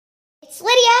It's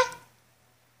Lydia.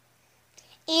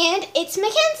 And it's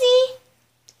Mackenzie.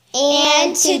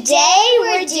 And today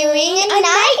we're doing a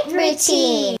night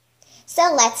routine.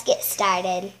 So let's get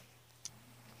started.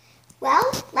 Well,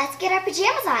 let's get our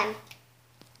pajamas on.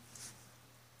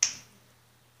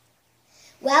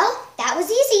 Well, that was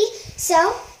easy.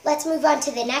 So let's move on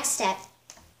to the next step.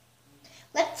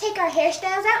 Let's take our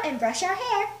hairstyles out and brush our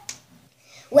hair.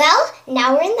 Well,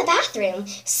 now we're in the bathroom.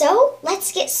 So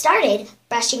let's get started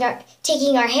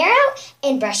taking our hair out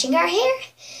and brushing our hair.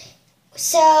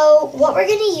 So what we're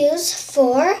going to use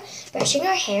for brushing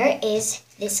our hair is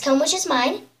this comb, which is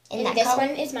mine. And this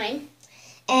one is mine.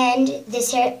 And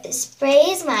this hair spray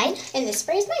is mine. And this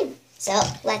spray is mine. So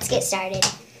let's get started.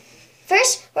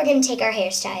 First, we're going to take our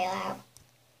hairstyle out.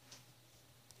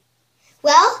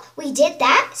 Well, we did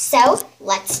that, so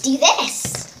let's do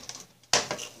this.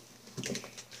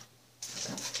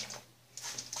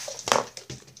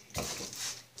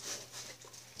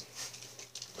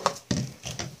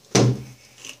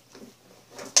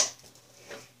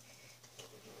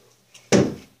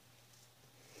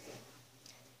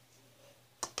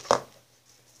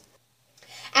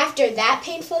 After that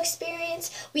painful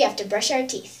experience, we have to brush our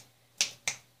teeth.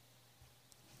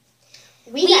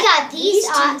 We got these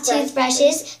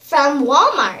toothbrushes from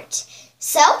Walmart.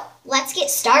 So let's get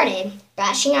started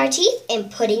brushing our teeth and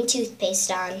putting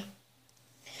toothpaste on.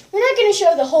 We're not going to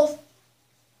show the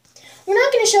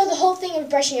whole thing of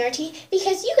brushing our teeth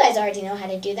because you guys already know how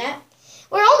to do that.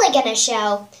 We're only going to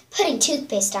show putting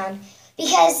toothpaste on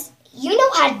because you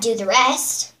know how to do the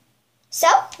rest. So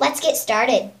let's get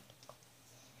started.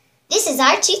 This is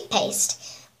our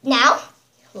toothpaste. Now,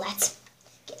 let's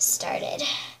get started.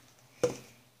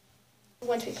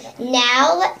 Once we put it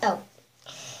on.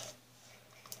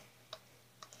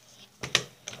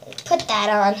 Put that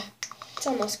on. It's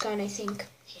almost gone, I think.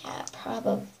 Yeah,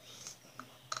 probably.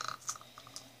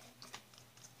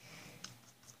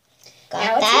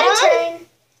 Got that on.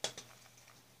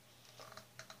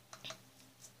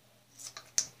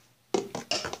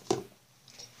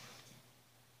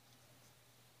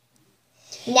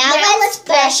 Now let's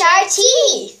brush our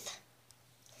teeth.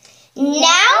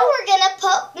 Now we're going to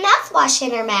put mouthwash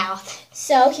in our mouth.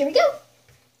 So here we go.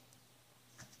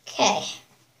 Okay.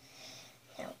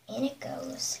 Now in it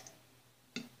goes.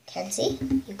 Kenzie,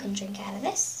 you can drink out of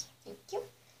this. Thank you.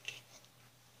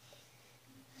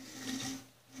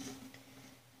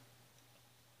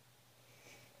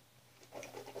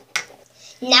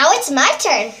 Now it's my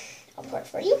turn. I'll pour it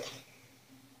for you.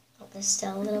 Oh, there's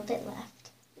still a little bit left.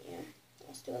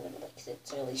 Do a little bit because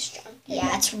it's really strong.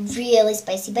 Yeah, it's really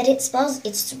spicy, but it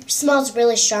smells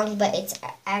really strong, but it's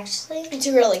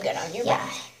really good on your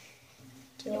mouth.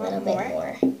 Do a little bit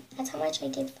more. That's how much I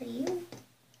did for you.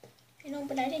 I know,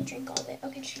 but I didn't drink all of it.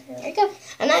 Okay, sure. Here you go.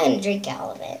 I'm not going to drink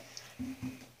all of it.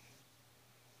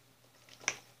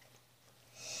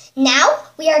 Now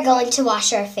we are going to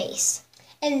wash our face.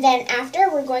 And then after,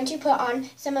 we're going to put on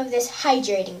some of this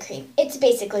hydrating cream. It's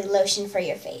basically lotion for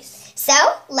your face. So,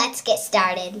 let's get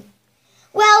started.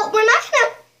 Well, we're not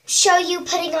going to show you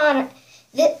putting on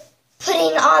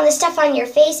the stuff on your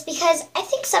face because I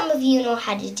think some of you know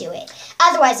how to do it.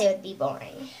 Otherwise, it would be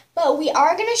boring. But we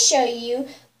are going to show you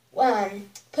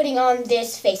putting on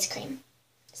this face cream.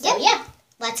 So, yeah,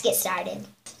 let's get started.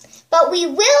 But we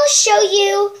will show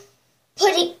you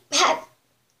putting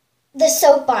the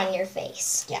soap on your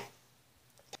face. Yeah.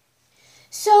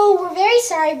 So we're very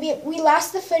sorry we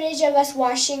lost the footage of us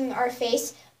washing our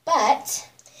face, but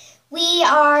we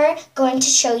are going to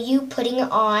show you putting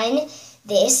on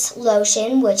this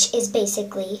lotion, which is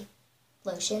basically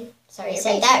lotion. Sorry, I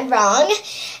said that wrong.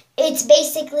 It's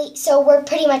basically, so we're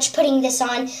pretty much putting this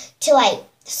on to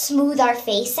smooth our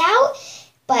face out,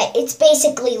 but it's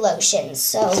basically lotion,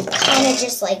 so kind of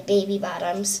just like baby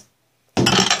bottoms.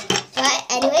 But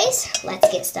anyways, let's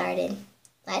get started.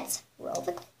 Let's roll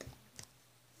the clip.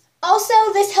 Also,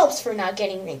 this helps for not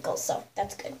getting wrinkles, so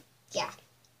that's good. Yeah,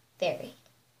 very.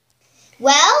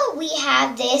 Well, we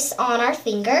have this on our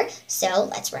finger, so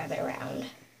let's rub it around.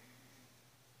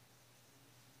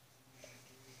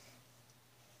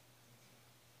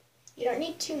 You don't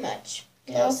need too much.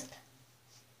 No.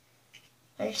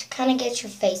 Just kind of get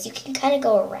your face. You can kind of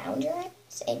go around your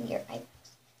eyes and your eyebrows.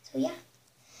 So, yeah.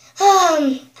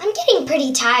 I'm getting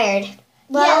pretty tired.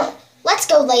 Well, let's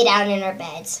go lay down in our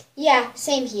beds. Yeah,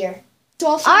 same here.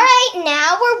 All right,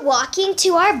 now we're walking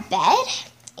to our bed.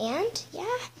 And,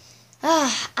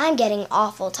 yeah, I'm getting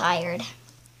awful tired.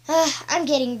 I'm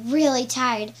getting really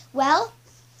tired. Well,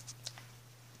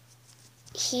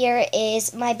 here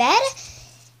is my bed.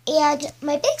 And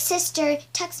my big sister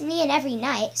tucks me in every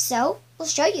night, so we'll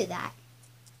show you that.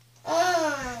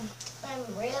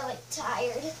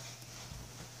 tired. Put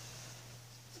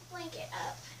the blanket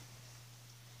up.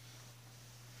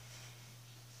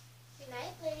 Good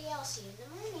night, Lydia. I'll see you in the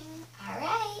morning. All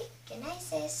right. Good night,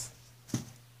 sis.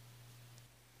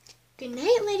 Good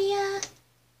night, Lydia.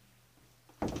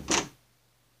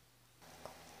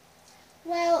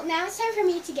 Well, now it's time for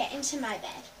me to get into my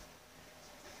bed.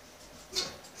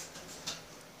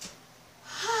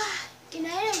 Good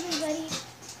night, everybody.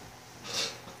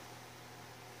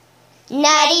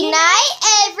 Nighty night,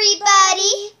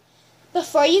 everybody.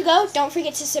 Before you go, don't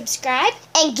forget to subscribe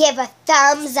And give a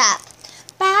thumbs up.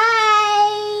 Bye.